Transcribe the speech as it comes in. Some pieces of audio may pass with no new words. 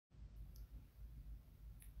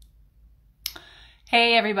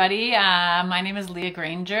Hey everybody, my name is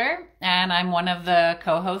Grainger, and I'm one of the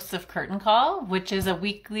co-hosts of Curtain Call, which is a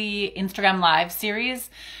weekly Instagram live series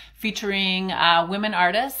featuring women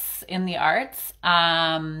artists in the arts,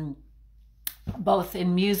 both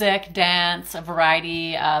in music, dance, a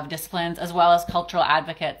variety of disciplines, as well as cultural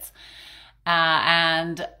advocates.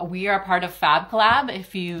 And we are part of FabCollab.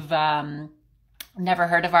 If you've never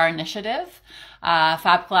heard of our initiative,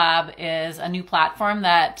 FabCollab is a new platform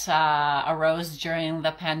that arose during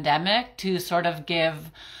the pandemic to sort of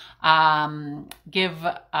give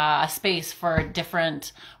a space for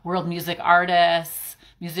different world music artists,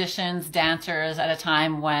 musicians, dancers at a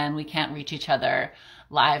time when we can't reach each other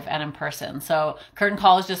live and in person. So Curtain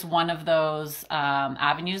Call is just one of those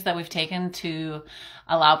avenues that we've taken to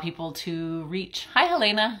allow people to reach, hi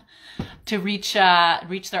Helena, to reach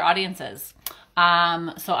their audiences.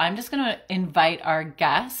 So I'm just going to invite our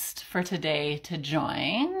guest for today to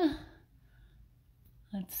join.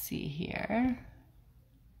 Let's see here.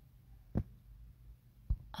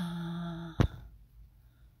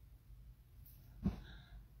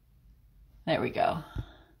 There we go.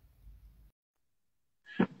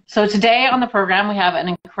 So today on the program, we have an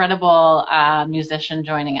incredible musician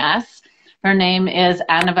joining us. Her name is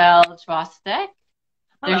Annabelle Chvostek.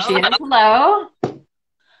 There she is. Hello.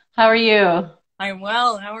 How are you? I'm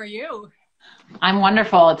well. How are you? I'm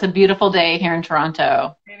wonderful. It's a beautiful day here in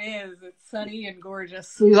Toronto. It is. It's sunny and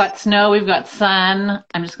gorgeous. We've got snow. We've got sun.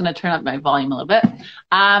 I'm just going to turn up my volume a little bit.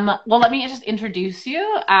 Well, let me just introduce you.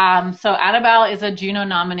 So Annabelle is a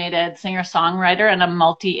Juno-nominated singer-songwriter and a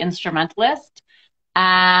multi-instrumentalist.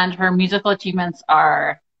 And her musical achievements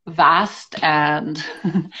are vast. And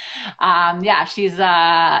yeah, she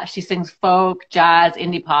sings folk, jazz,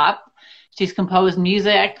 indie pop. She's composed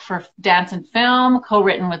music for dance and film,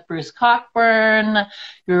 co-written with Bruce Cockburn.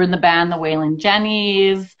 You were in the band The Waylon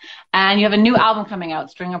Jennies. And you have a new album coming out,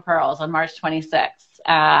 String of Pearls, on March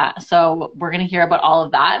 26th. So we're going to hear about all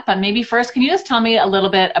of that. But maybe first, can you just tell me a little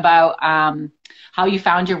bit about how you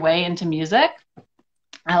found your way into music?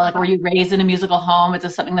 Like, were you raised in a musical home? Is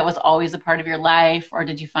this something that was always a part of your life, or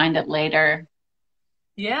did you find it later?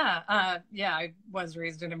 Yeah, I was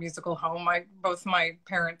raised in a musical home. Both my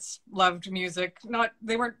parents loved music.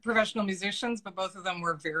 They weren't professional musicians, but both of them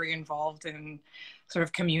were very involved in sort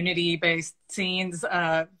of community-based scenes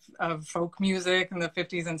of folk music in the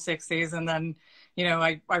 50s and 60s. And then,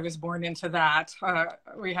 I was born into that.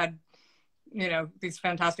 We had, these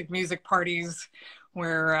fantastic music parties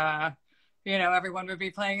where, everyone would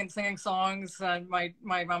be playing and singing songs. My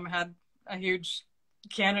mom had a huge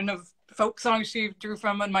canon of folk songs she drew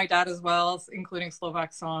from, and my dad as well, including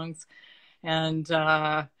Slovak songs. And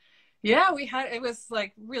it was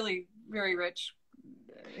like really very rich.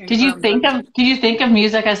 Did you think of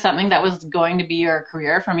music as something that was going to be your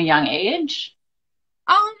career from a young age?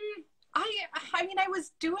 I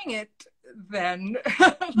was doing it then.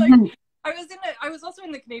 I was also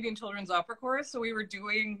in the Canadian Children's Opera Chorus, so we were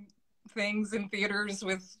doing things in theaters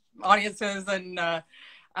with audiences, and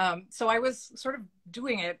so I was sort of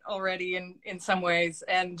doing it already in some ways.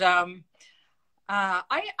 And I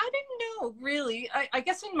didn't know really. I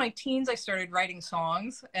guess in my teens I started writing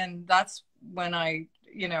songs, and that's when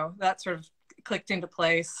that sort of clicked into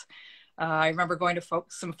place. I remember going to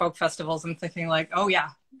some folk festivals and thinking like, oh yeah,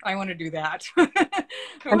 I want to do that.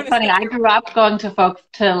 It's funny. I grew up going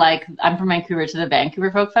I'm from Vancouver, to the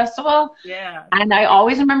Vancouver Folk Festival. Yeah. And I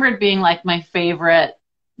always remember it being like my favorite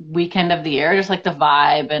weekend of the year, just like the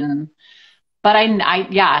vibe. But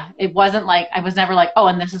it wasn't like, I was never like, oh,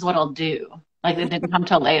 and this is what I'll do. Like, it didn't come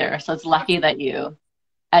till later. So it's lucky that you,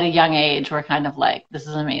 at a young age, were kind of like, this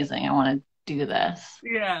is amazing. I want to do this.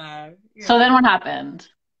 Yeah. So then what happened?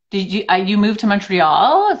 Did you moved to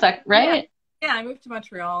Montreal? Is that right? Yeah, I moved to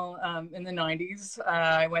Montreal in the 90s.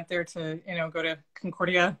 I went there to, go to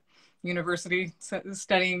Concordia University,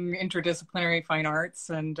 studying interdisciplinary fine arts.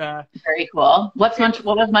 And very cool. What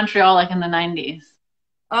was Montreal like in the 90s?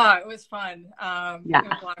 It was fun. Yeah,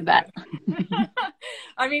 I bet.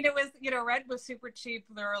 I mean, it was, rent was super cheap.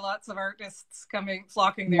 There were lots of artists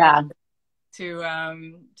flocking there to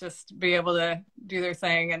just be able to do their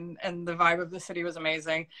thing. And the vibe of the city was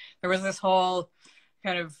amazing. There was this whole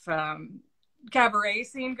kind of cabaret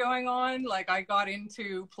scene going on. Like, I got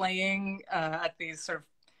into playing at these sort of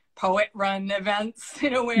poet run events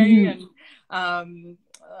in a way. Mm-hmm. And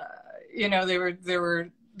there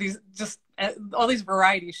were these just all these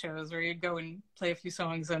variety shows where you'd go and play a few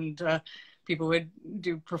songs, and people would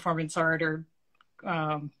do performance art or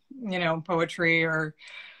poetry or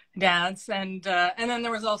dance. And then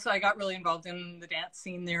there was also, I got really involved in the dance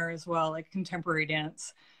scene there as well, like contemporary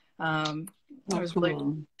dance. I was really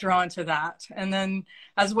drawn to that. And then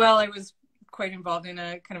as well, I was quite involved in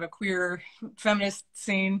a kind of a queer feminist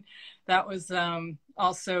scene that was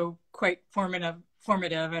also quite formative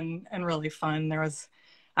and really fun. There was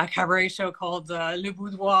a cabaret show called Le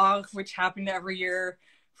Boudoir, which happened every year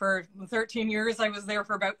for 13 years. I was there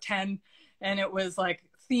for about 10, and it was like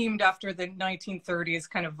themed after the 1930s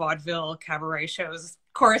kind of vaudeville cabaret shows,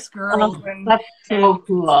 chorus girls that's so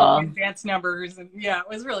cool. and dance numbers, and yeah, it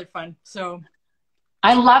was really fun. So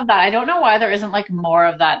I love that. I don't know why there isn't like more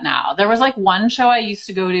of that now. There was like one show I used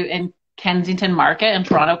to go to in Kensington Market in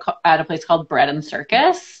Toronto at a place called Bread and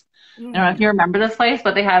Circus. I don't know if you remember this place,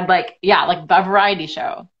 but they had like, yeah, like a variety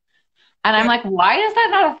show. And I'm like, why is that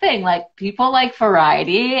not a thing? Like people like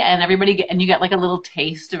variety and and you get like a little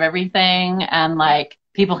taste of everything, and like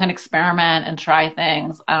people can experiment and try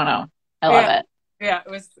things. I don't know. I love it. Yeah,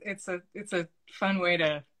 it's a fun way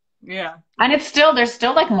to, yeah. And there's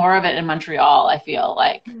still like more of it in Montreal, I feel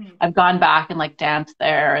like. I've gone back and like danced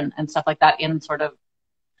there and stuff like that in sort of,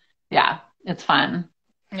 yeah, it's fun.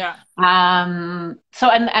 Yeah. So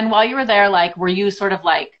and while you were there, like, were you sort of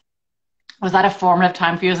like, was that a formative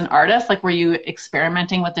time for you as an artist? Like, were you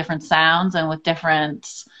experimenting with different sounds and with different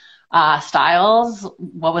styles?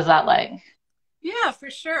 What was that like? Yeah, for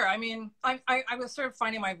sure. I mean, I was sort of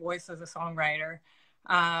finding my voice as a songwriter.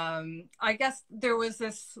 I guess there was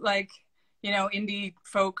this like, indie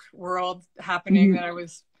folk world happening that I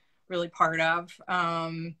was really part of,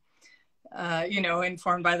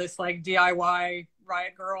 informed by this like DIY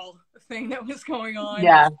Riot Girl thing that was going on.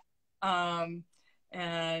 Yeah.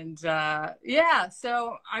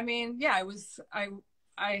 So I mean, yeah,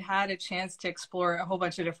 I had a chance to explore a whole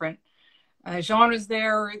bunch of different genres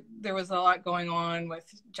there. There was a lot going on with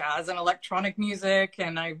jazz and electronic music,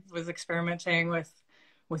 and I was experimenting with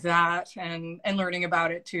that and learning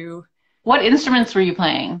about it too. What instruments were you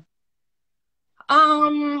playing?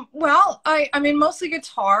 Well, I mean, mostly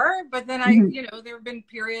guitar, but then there have been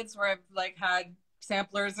periods where I've like had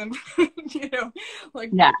samplers and,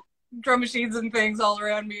 like drum machines and things all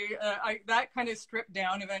around me. That kind of stripped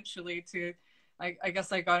down eventually to, I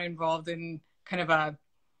guess I got involved in kind of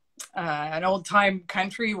an old time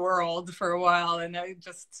country world for a while. And I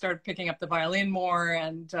just started picking up the violin more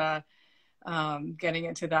and, getting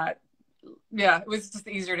into that. Yeah, it was just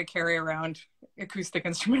easier to carry around acoustic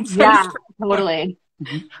instruments. Yeah, totally.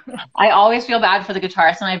 I always feel bad for the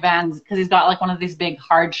guitarist in my bands because he's got like one of these big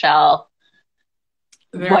hard shell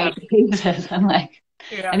white cases and like,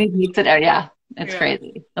 and he beats it out. Yeah, it's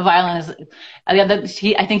crazy. The violin is,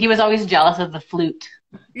 I think he was always jealous of the flute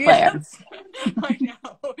player. Yes, I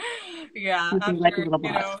know. Yeah, after, like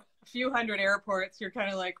a few hundred airports, you're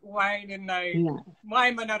kind of like, why am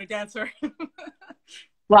I not a dancer?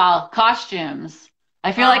 Well, costumes.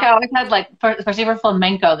 I feel like I always had like, especially for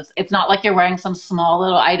flamenco, it's not like you're wearing some small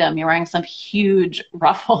little item. You're wearing some huge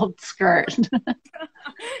ruffled skirt.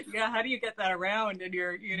 Yeah, how do you get that around in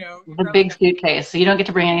your, a big suitcase, so you don't get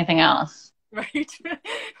to bring anything else. Right.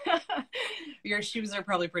 Your shoes are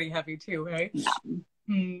probably pretty heavy too, right? Yeah.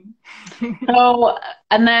 So,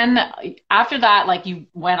 and then after that, like you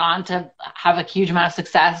went on to have a huge amount of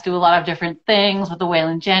success, do a lot of different things with the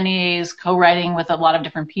Waylon Jennys, co-writing with a lot of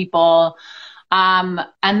different people. And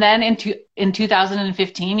then in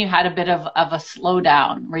 2015, you had a bit of a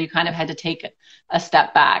slowdown where you kind of had to take a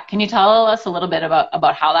step back. Can you tell us a little bit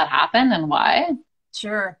about how that happened and why?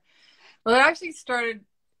 Sure. Well, it actually started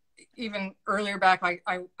even earlier back.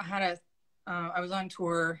 I was on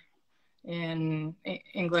tour in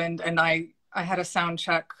England, and I had a sound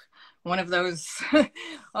check, one of those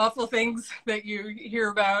awful things that you hear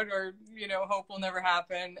about or hope will never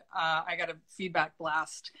happen. I got a feedback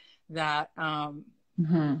blast that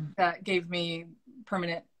that gave me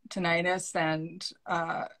permanent tinnitus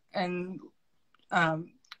and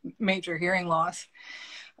major hearing loss.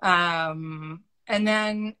 And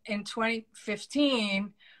then in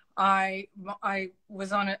 2015 I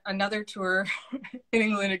was on another tour in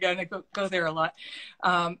England again. I go there a lot.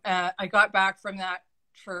 I got back from that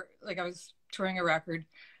I was touring a record.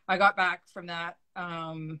 I got back from that,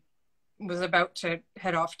 was about to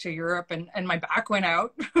head off to Europe, and my back went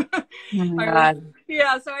out. Oh my God.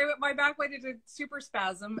 So my back went into super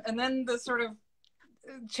spasm, and then the sort of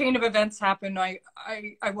chain of events happened. I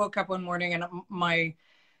woke up one morning and my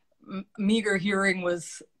meager hearing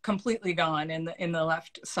was completely gone in the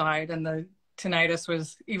left side, and the tinnitus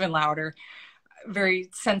was even louder.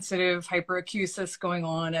 Very sensitive hyperacusis going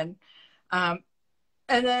on, and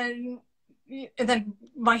then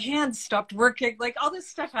my hands stopped working. Like all this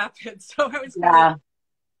stuff happened, so I was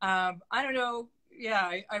I don't know.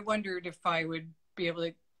 Yeah, I wondered if I would be able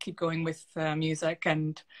to keep going with music.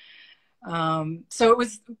 And so it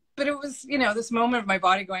was, but it was, you know, this moment of my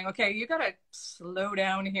body going, okay, you got to slow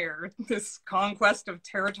down here. This conquest of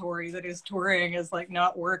territory that is touring is like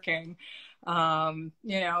not working. You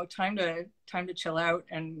know, time to chill out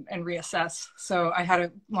and reassess. So I had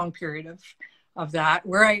a long period of that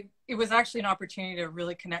where it was actually an opportunity to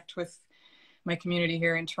really connect with my community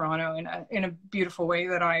here in Toronto in a beautiful way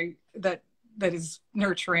that is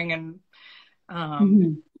nurturing and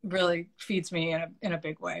really feeds me in a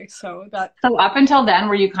big way. So up until then,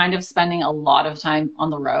 were you kind of spending a lot of time on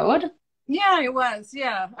the road? Yeah, it was.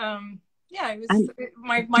 Yeah. Yeah, it was And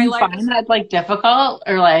my do you life. find that like difficult,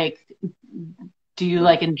 or like do you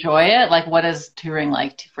like enjoy it? Like what is touring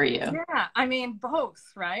like for you? Yeah, I mean both,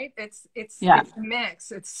 right? It's Yeah. a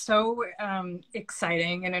mix. It's so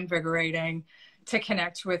exciting and invigorating to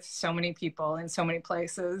connect with so many people in so many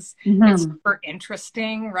places. It's super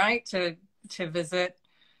interesting, right? To visit,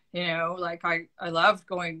 you know, like I love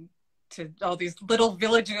going to all these little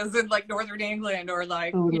villages in like northern England, or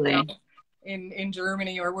like Totally. you know, in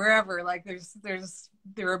Germany or wherever. Like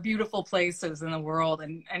there are beautiful places in the world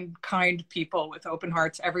and kind people with open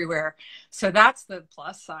hearts everywhere. So that's the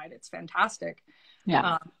plus side. It's fantastic.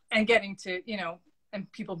 Yeah. And getting to, you know,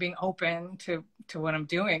 and people being open to what I'm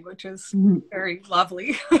doing, which is very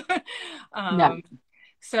lovely. Yeah.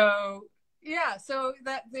 So yeah, so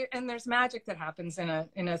and there's magic that happens in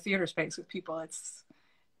a theater space with people.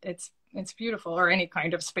 It's beautiful, or any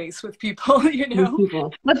kind of space with people, you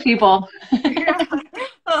know. With people. Yeah.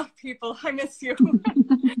 Oh, people, I miss you.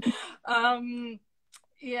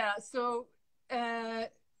 Yeah. So.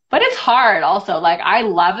 But it's hard also. Like I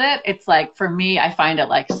love it. It's like for me, I find it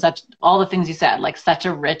like such all the things you said, like such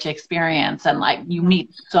a rich experience, and like you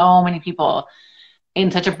meet so many people in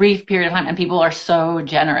such a brief period of time, and people are so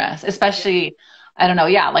generous, especially. I don't know,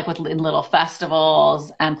 yeah, like in little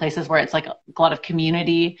festivals and places where it's like a lot of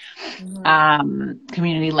community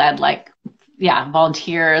led, like, yeah,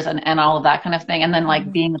 volunteers and all of that kind of thing. And then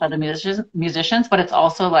like being with other musicians, but it's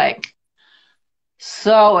also like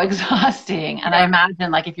so exhausting. And I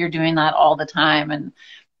imagine like if you're doing that all the time and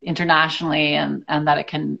internationally and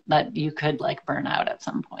that you could like burn out at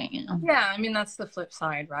some point, you know? Yeah. I mean, that's the flip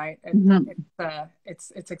side, right?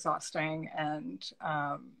 It's exhausting. And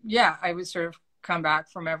yeah, I would sort of come back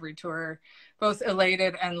from every tour both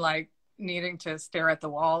elated and like needing to stare at the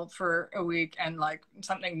wall for a week and like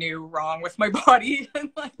something new wrong with my body. And,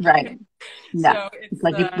 like, right. Yeah. So it's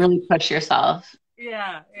like you really push yourself.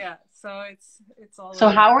 Yeah. So it's all. So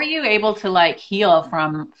how were you able to like heal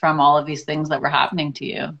from all of these things that were happening to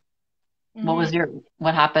you?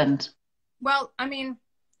 What happened? Well, I mean,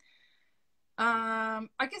 I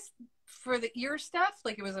guess for the ear stuff,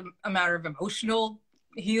 like it was a matter of emotional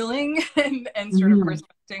healing and sort of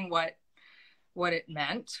respecting what it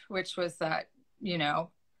meant, which was that, you know,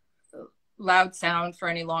 loud sound for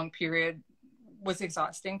any long period was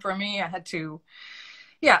exhausting for me. I had to,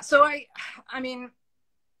 yeah. So I mean,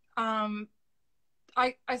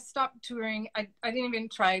 I stopped touring. I didn't even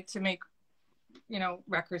try to make, you know,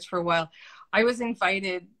 records for a while. I was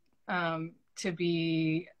invited to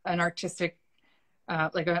be an artistic,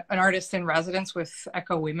 like an artist in residence with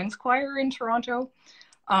Echo Women's Choir in Toronto.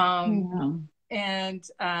 And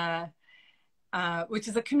which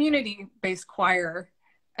is a community-based choir.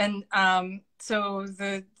 And so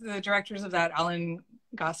the directors of that, Alan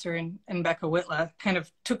Gosser and Becca Whitla, kind of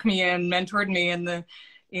took me in, mentored me in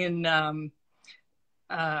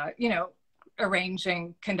you know,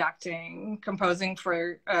 arranging, conducting, composing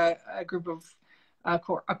for a group of a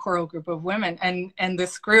choral group of women, and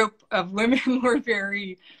this group of women were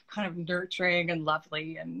very kind of nurturing and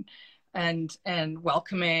lovely and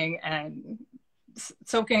welcoming and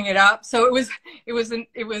soaking it up. So it was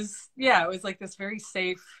like this very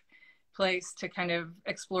safe place to kind of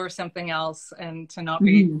explore something else and to not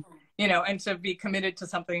be, you know, and to be committed to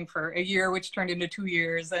something for a year, which turned into 2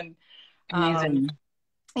 years. And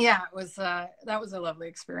yeah, it was that was a lovely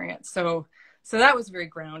experience. So that was very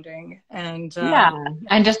grounding. And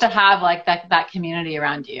and just to have like that community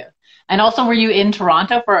around you. And also, were you in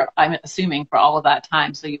Toronto for, I'm assuming, for all of that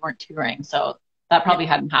time, so you weren't touring, so that probably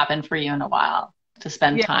hadn't happened for you in a while to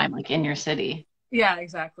spend time like in your city. Yeah,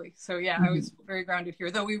 exactly. So yeah, I was very grounded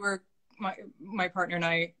here, though we were, my partner and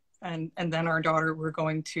I and then our daughter were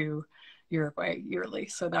going to Uruguay yearly,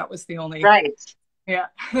 so that was the only yeah.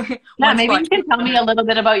 Maybe you can tell me a little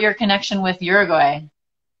bit about your connection with Uruguay,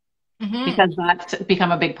 because that's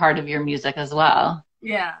become a big part of your music as well.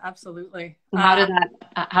 Yeah, absolutely. So how did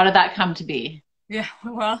that come to be? Yeah,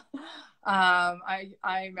 well,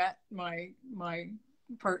 I met my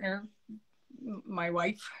partner, my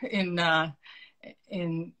wife, in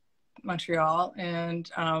in Montreal, and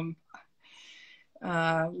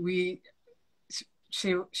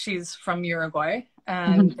she's from Uruguay,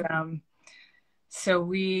 and so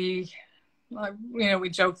we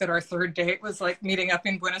joke that our third date was like meeting up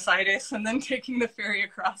in Buenos Aires and then taking the ferry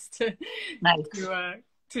across to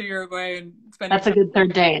Uruguay and spending. That's a good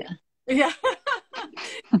third date. Yeah.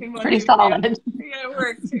 Pretty solid. Yeah, it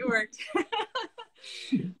worked. It worked.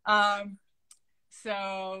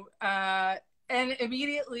 And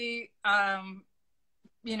immediately, one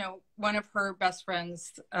of her best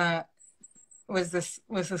friends was this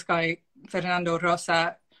guy, Fernando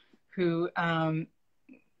Rosa, who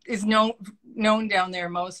is known down there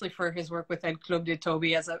mostly for his work with El Club de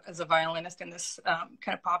Toby as a violinist in this kind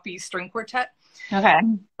of poppy string quartet. Okay.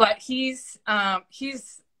 But he's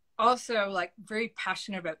also like very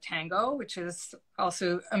passionate about tango, which is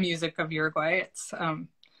also a music of Uruguay. It's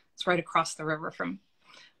right across the river from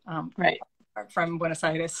Buenos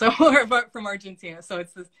Aires, so from Argentina. So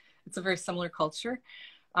it's a very similar culture.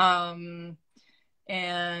 And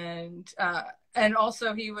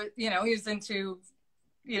also he was into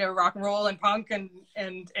rock and roll and punk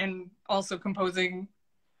and also composing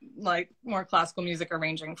like more classical music,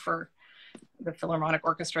 arranging for the Philharmonic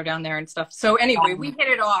Orchestra down there and stuff. So anyway, we hit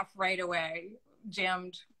it off right away,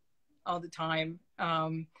 jammed all the time.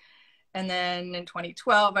 And then in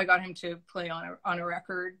 2012, I got him to play on a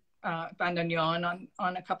record, bandoneon,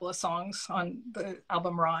 on a couple of songs on the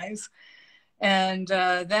album Rise. And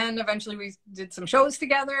then eventually we did some shows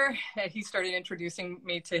together. And he started introducing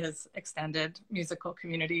me to his extended musical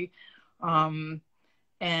community. And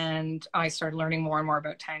I started learning more and more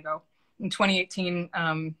about tango. In 2018,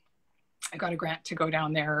 I got a grant to go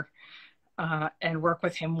down there and work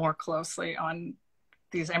with him more closely on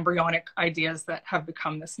these embryonic ideas that have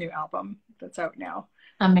become this new album that's out now.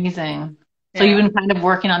 Amazing. So you've been kind of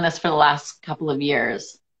working on this for the last couple of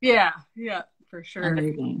years. Yeah, for sure.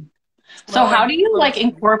 Amazing. So how do you like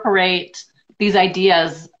incorporate these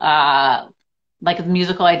ideas, like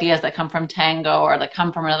musical ideas that come from tango or that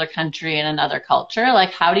come from another country and another culture?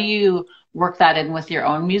 Like, how do you work that in with your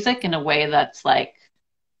own music in a way that's like,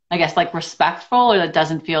 I guess, like respectful, or that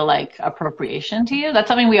doesn't feel like appropriation to you? That's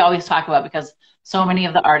something we always talk about, because so many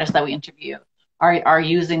of the artists that we interview are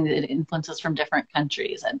using the influences from different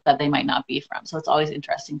countries and that they might not be from. So it's always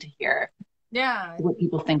interesting to hear what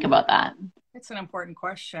people think about that. It's an important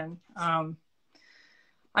question. I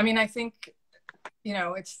mean, I think,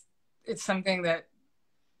 it's something that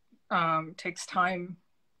takes time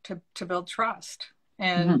to build trust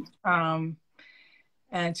and to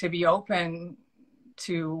be open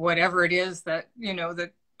to whatever it is that, the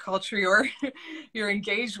culture you're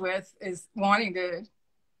engaged with is wanting to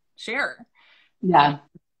share. Yeah.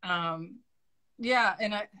 And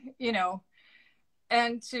I,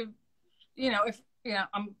 and to, if,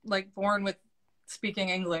 I'm like born with speaking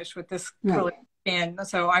English with this color skin,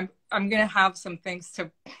 so I'm going to have some things to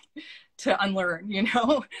unlearn,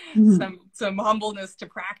 some humbleness to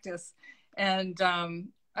practice. And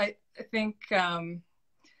I think,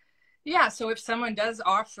 so if someone does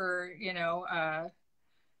offer,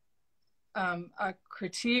 a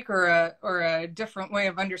critique or a different way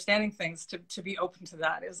of understanding things, to be open to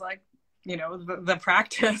that is like, the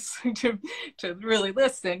practice to really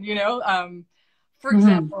listen, for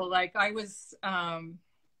example, like I was, when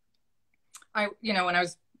I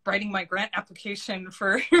was writing my grant application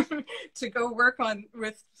for to go work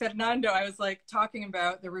with Fernando, I was like talking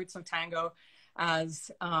about the roots of tango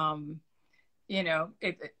as,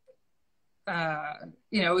 it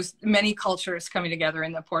was many cultures coming together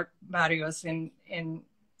in the Port Barrios in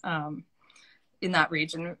that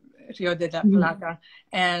region, Rio de la Plata.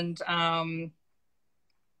 And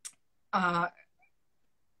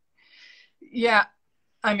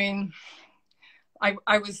I mean,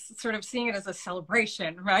 I was sort of seeing it as a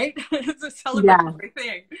celebration, right? It's a celebratory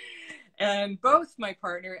thing. And both my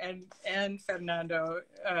partner and Fernando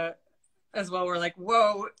as well were like,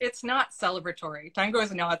 whoa, it's not celebratory. Tango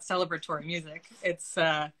is not celebratory music. It's,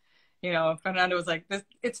 Fernando was like,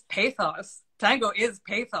 it's pathos. Tango is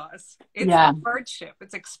pathos. It's hardship.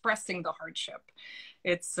 It's expressing the hardship.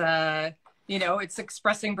 It's, it's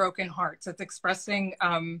expressing broken hearts. It's expressing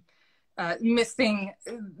missing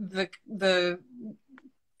the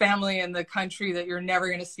family and the country that you're never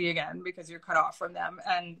going to see again because you're cut off from them.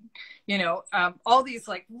 And, all these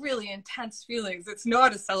like really intense feelings. It's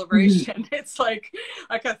not a celebration. It's like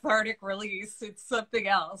a cathartic release. It's something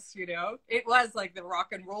else, It was like the rock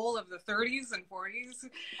and roll of the 30s and 40s.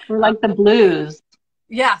 Or like the blues.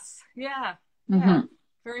 Yes. Yeah.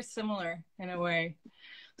 Very similar in a way.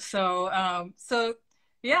 So, and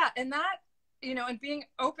that, you know, and being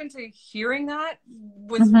open to hearing that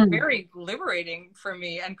was Mm-hmm. very liberating for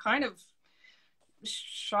me, and kind of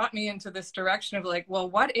shot me into this direction of like, well,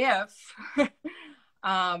 what if,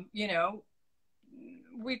 you know,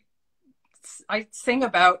 I sing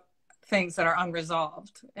about things that are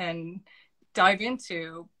unresolved and dive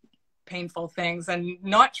into painful things and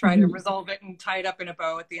not try to resolve it and tie it up in a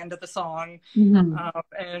bow at the end of the song.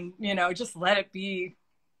 And, you know, just let it be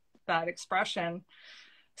that expression.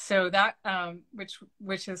 So that,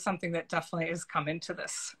 which is something that definitely has come into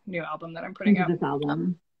this new album that I'm putting out. This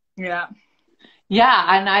album. Yeah.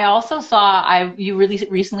 Yeah, and I also saw you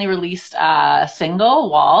recently released a single,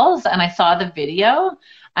 Walls, and I saw the video,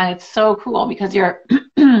 and it's so cool because you're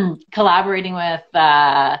collaborating with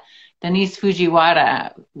Denise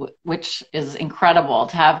Fujiwara, which is incredible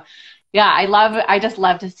to have. Yeah, I just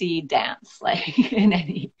love to see dance, like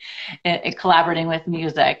in collaborating with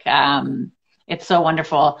music. It's so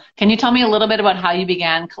wonderful. Can you tell me a little bit about how you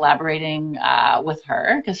began collaborating with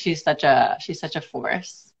her? Because she's such a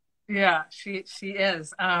force. Yeah, she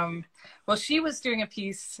is. Well, she was doing a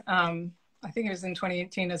piece, I think it was in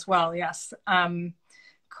 2018 as well, yes,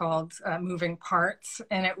 called Moving Parts.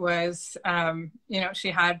 And it was, you know,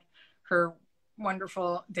 she had her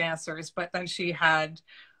wonderful dancers, but then she had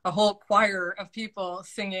a whole choir of people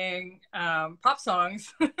singing pop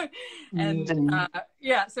songs. And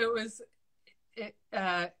yeah, so it was,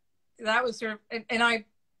 that was sort of, and I,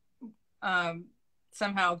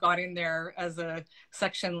 somehow got in there as a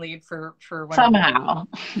section lead for one. Somehow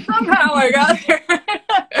I got there.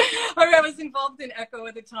 I was involved in Echo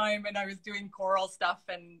at the time, and I was doing choral stuff,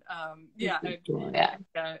 and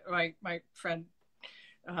my friend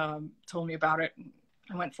told me about it, and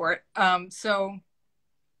I went for it. So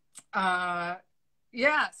that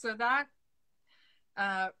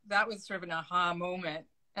was sort of an aha moment.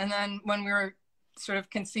 And then when we were sort of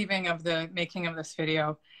conceiving of the making of this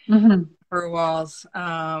video for Walls,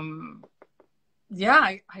 I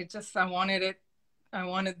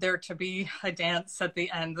wanted there to be a dance at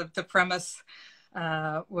the end. The premise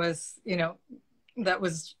was, you know, that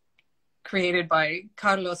was created by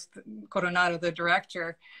Carlos Coronado, the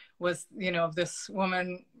director, was, you know, of this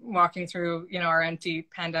woman walking through, you know, our empty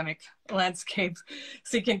pandemic landscape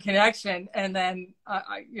seeking connection. And then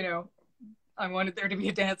I wanted there to be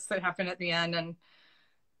a dance that happened at the end. And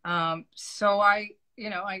so I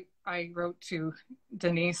wrote to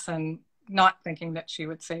Denise, and not thinking that she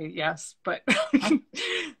would say yes, but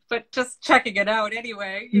but just checking it out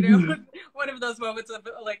anyway, you know. One of those moments of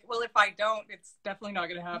like, well, if I don't, it's definitely not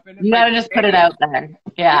going to happen. You gotta just put it out there.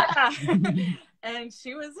 Yeah. And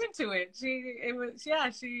she was into it.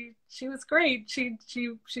 She was great. She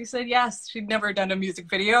said yes. She'd never done a music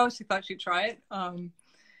video. She thought she'd try it.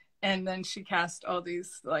 And then she cast all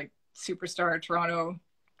these like superstar Toronto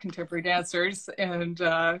contemporary dancers, and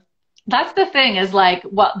that's the thing is like,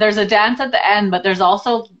 well, there's a dance at the end, but there's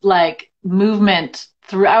also like movement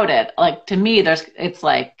throughout it. Like to me, there's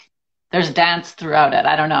dance throughout it.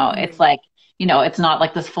 I don't know. It's like, you know, it's not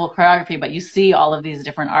like this full choreography, but you see all of these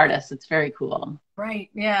different artists. It's very cool. Right.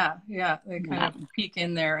 Yeah. They kind of peek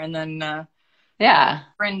in there, and then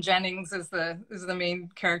Bryn Jennings is the main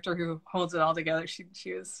character who holds it all together. She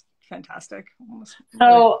is fantastic.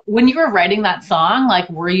 So when you were writing that song, like,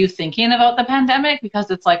 were you thinking about the pandemic? Because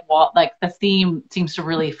it's like, well, like the theme seems to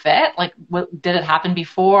really fit. Like, did it happen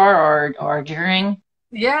before or during?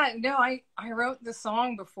 Yeah, no, I wrote the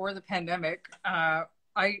song before the pandemic.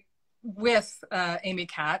 With Amy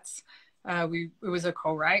Katz, it was a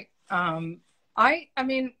co-write. I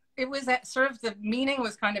mean, it was sort of, the meaning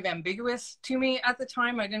was kind of ambiguous to me at the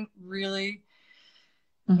time. I didn't really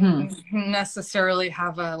necessarily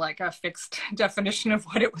have a fixed definition of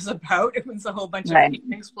what it was about. It was a whole bunch of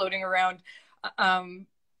things floating around. And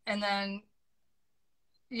then,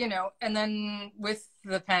 you know, and then with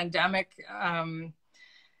the pandemic, and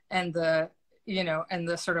the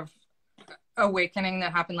sort of awakening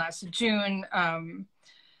that happened last June,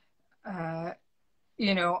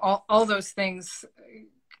 you know, all those things,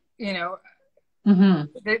 you know,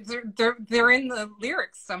 they're in the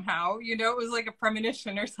lyrics somehow, you know. It was like a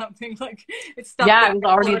premonition or something, like it's stuff it was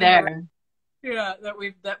already there. Yeah, that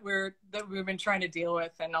we've been trying to deal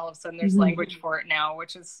with, and all of a sudden there's language for it now,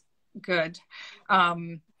 which is good.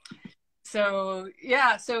 So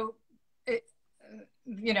it,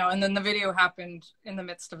 you know, and then the video happened in the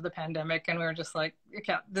midst of the pandemic, and we were just like,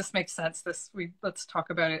 okay, this makes sense. Let's talk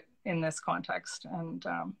about it in this context. And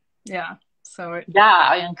so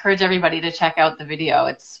I encourage everybody to check out the video.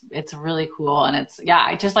 It's really cool, and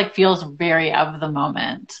it just like feels very of the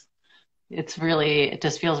moment. It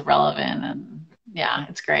just feels relevant, and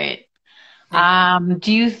it's great.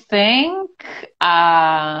 Do you think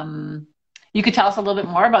you could tell us a little bit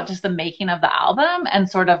more about just the making of the album and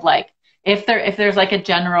sort of like if there's like a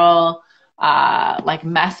general like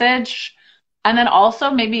message, and then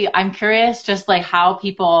also maybe I'm curious just like how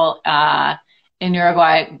people in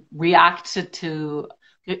Uruguay react to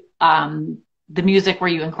the music where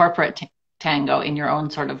you incorporate tango in your own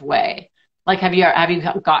sort of way. Like, have you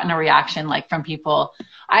gotten a reaction like from people?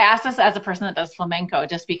 I ask this as a person that does flamenco,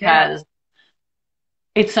 just Yeah. because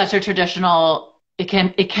it's such a traditional. It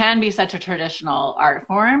can be such a traditional art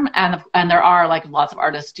form, and there are like lots of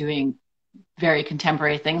artists doing very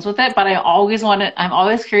contemporary things with it. But I'm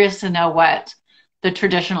always curious to know what the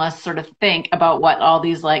traditionalists sort of think about what all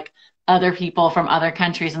these like other people from other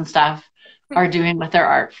countries and stuff are doing with their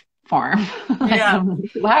art form. Like, Yeah.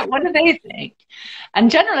 what do they think?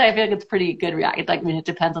 And generally, I feel like it's pretty good react. Like, I mean, it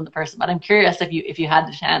depends on the person, but I'm curious if you had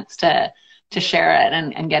the chance to share it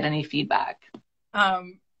and get any feedback.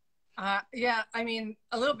 Um, yeah, I mean,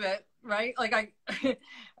 a little bit, right? Like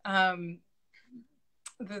um,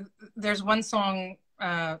 there's one song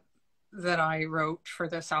that I wrote for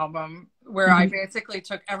this album where I Mm-hmm. basically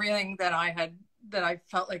took everything that I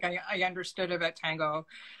felt like I understood about tango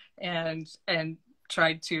and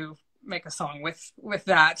tried to make a song with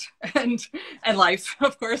that and life,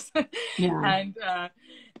 of course. Yeah. and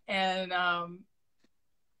and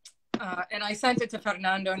and I sent it to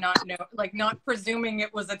Fernando, not presuming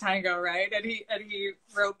it was a tango, right? And he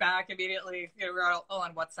wrote back immediately. You know, we're all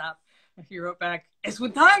on WhatsApp. And he wrote back, "Es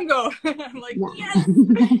un tango." I'm like, yes,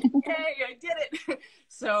 yay, I did it.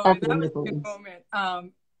 So That's that was a good wonderful.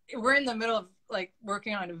 moment. We're in the middle of like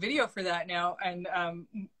working on a video for that now, and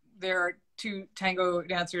there are two tango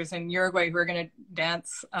dancers in Uruguay who are going to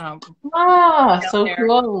dance Ah, down so there.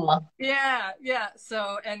 cool. Yeah, yeah.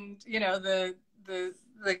 So, and you know, the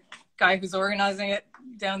guy who's organizing it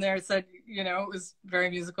down there said, you know, it was very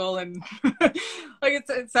musical and like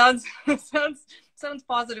it sounds sounds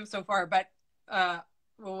positive so far, but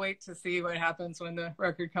we'll wait to see what happens when the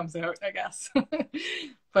record comes out, I guess.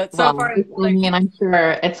 But so Well, far, I like, mean, I'm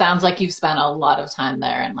sure it sounds like you've spent a lot of time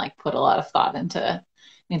there and like put a lot of thought into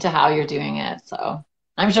how you're doing it. So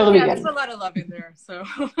I'm sure it'll be yeah, there's good. a lot of love in there. So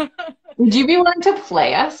Would you be willing to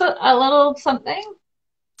play us a little something?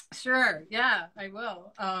 sure, yeah, I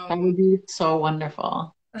will. That would be so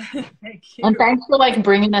wonderful. Thank And you. thanks for like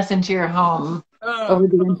bringing us into your home Oh, over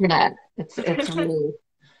the internet. It's really,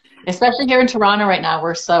 especially here in Toronto right now,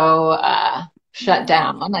 we're so shut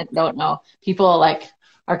down. I don't know. People like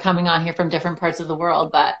are coming on here from different parts of the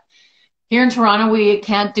world, but here in Toronto, we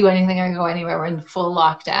can't do anything or go anywhere. We're in full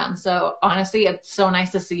lockdown. So honestly, it's so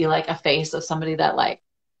nice to see like a face of somebody that like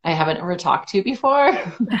I haven't ever talked to before.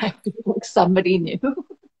 I feel like somebody new.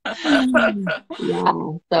 Yeah.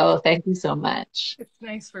 So thank you so much. it's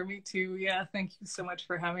nice for me too. Yeah, thank you so much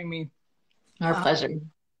for having me. Our Uh, pleasure.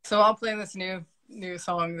 so I'll play this new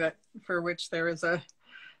song that for which there is a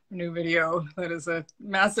new video that is a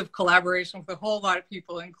massive collaboration with a whole lot of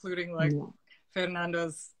people, including like Yeah.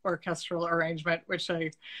 Fernando's orchestral arrangement, which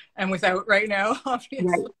I am without right now, Right.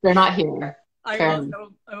 obviously. They're not here. I Fair.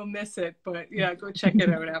 will, I will miss it, but yeah, go check it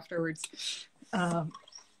out afterwards. Um,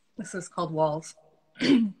 this is called Walls.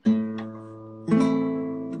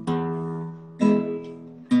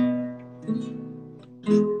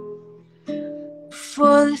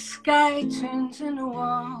 Before the sky turns into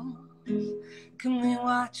walls, can we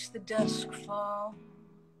watch the dusk fall?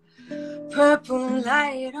 Purple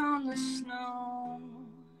light on the snow.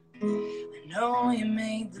 I know you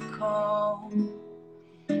made the call.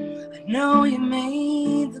 I know you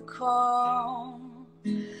made the call.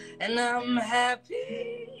 And I'm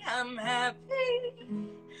happy, I'm happy.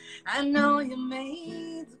 I know you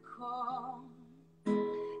made the call.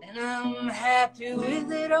 And I'm happy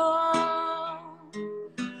with it all.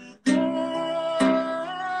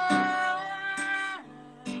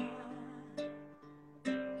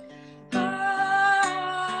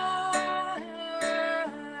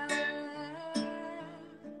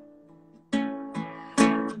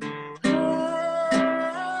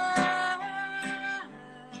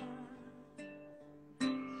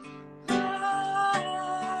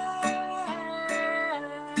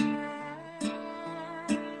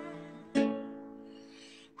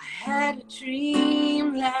 Had a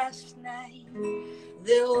dream last night.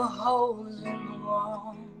 There were holes in the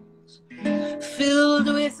walls, filled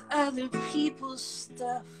with other people's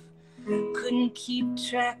stuff. Couldn't keep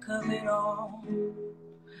track of it all.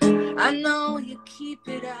 I know you keep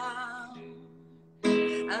it out.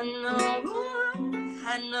 I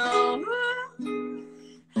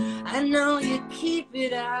know you keep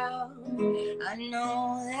it out. I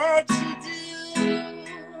know that you do.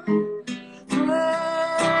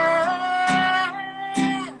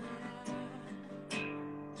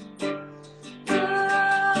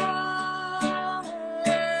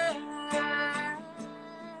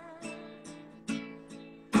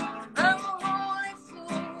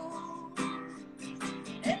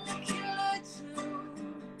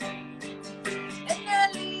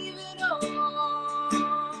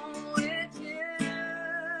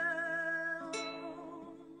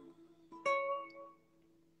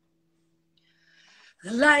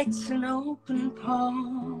 light's an open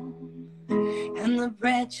palm, and the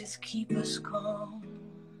branches keep us calm.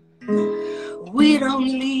 We don't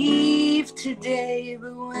leave today,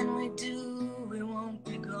 but when we do, we won't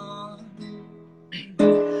be gone.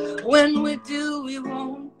 When we do, we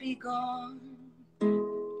won't be gone.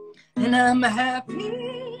 And I'm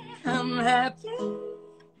happy, I'm happy.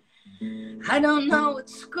 I don't know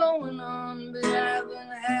what's going on, but I've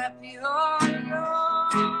been happy all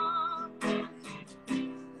along.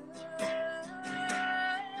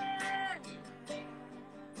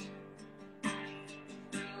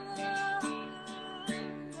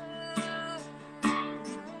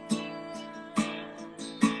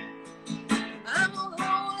 I'm a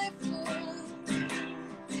holy fool,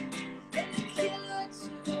 and a killer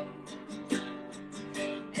too,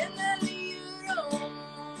 and I leave it on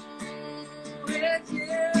with you.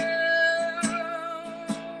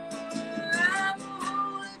 I'm a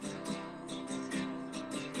holy fool,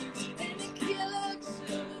 and a killer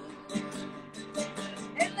too,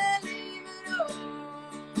 and I leave it on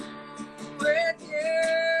with you.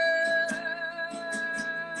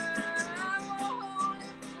 I'm a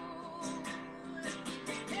holy fool,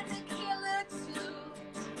 and a killer too,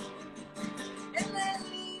 and I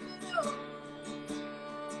leave it on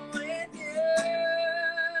with you.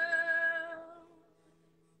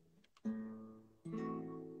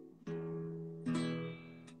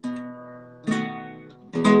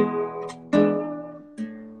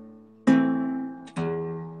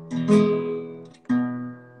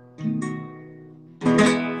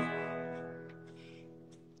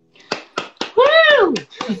 Woo!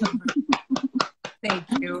 Thank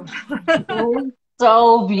you.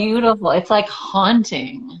 So beautiful. It's like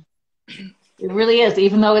haunting. It really is,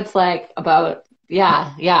 even though it's like about,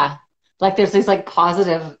 yeah. Like there's these like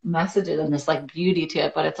positive messages and this like beauty to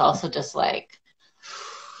it, but it's also just like,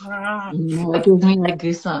 it gives me like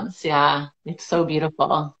goosebumps. Yeah, it's so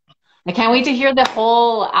beautiful. I can't wait to hear the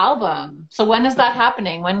whole album. So when is that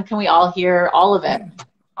happening? When can we all hear all of it?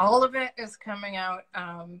 All of it is coming out,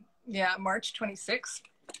 March 26th.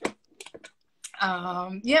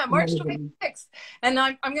 March 26th. And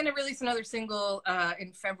I'm going to release another single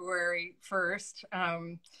in February 1st.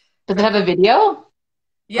 Does it have a video?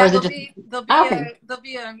 Yeah, there'll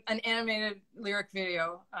be an animated lyric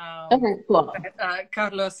video. Okay, cool. That,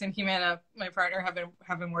 Carlos and Jimena, my partner,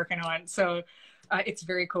 have been working on. So it's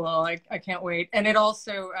very cool. I can't wait. And it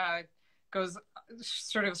also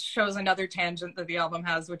shows another tangent that the album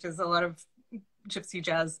has, which is a lot of gypsy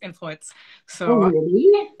jazz influence. So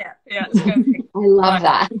really? Yeah, it's gonna be I love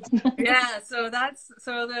that. Yeah, so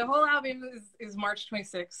the whole album is March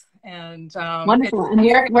 26th, and wonderful. And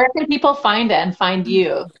where can people find it and find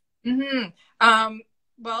you? You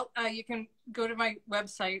can go to my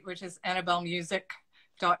website, which is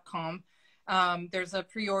annabellemusic.com. There's a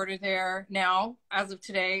pre-order there now. As of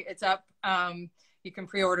today, it's up. You can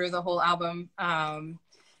pre-order the whole album.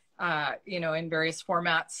 In various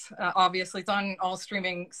formats. Obviously, it's on all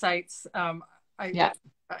streaming sites. So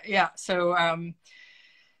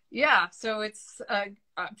it's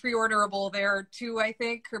pre-orderable there too, I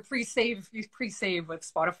think, or pre-save with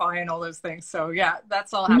Spotify and all those things. So yeah,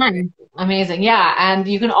 that's all happening. Amazing. Yeah, and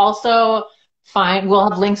you can also we'll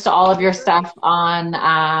have links to all of your stuff on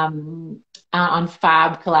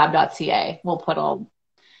FabCollab.ca. We'll put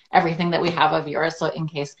everything that we have of yours, so in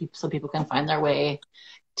case people can find their way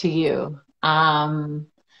to you.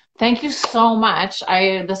 Thank you so much.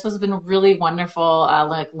 This has been really wonderful,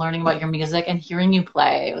 like learning about your music and hearing you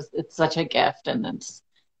play. It's such a gift, and it's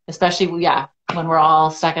especially when we're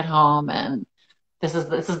all stuck at home, and this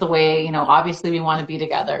is the way, obviously we want to be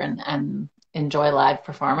together and enjoy live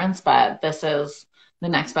performance, but this is the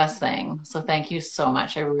next best thing. So thank you so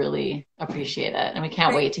much. I really appreciate it. And we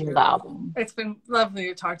can't wait to hear the album. It's been lovely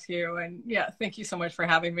to talk to you. And thank you so much for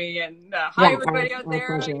having me. And hi, everybody out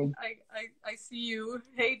there. I see you.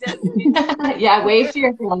 Hey, Desi. Wave to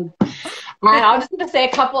your friends. And I'm just going to say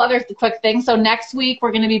a couple other quick things. So next week,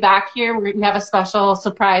 we're going to be back here. We have a special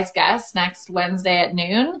surprise guest next Wednesday at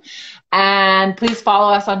noon. And please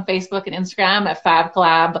follow us on Facebook and Instagram at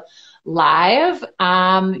FabCollab Live.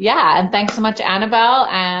 And thanks so much, Annabelle,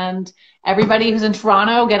 and everybody who's in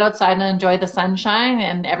Toronto. Get outside and enjoy the sunshine,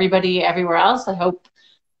 and everybody everywhere else, I hope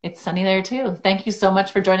it's sunny there too. Thank you so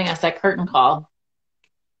much for joining us at Curtain Call.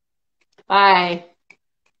 Bye.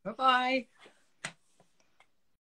 Bye-bye.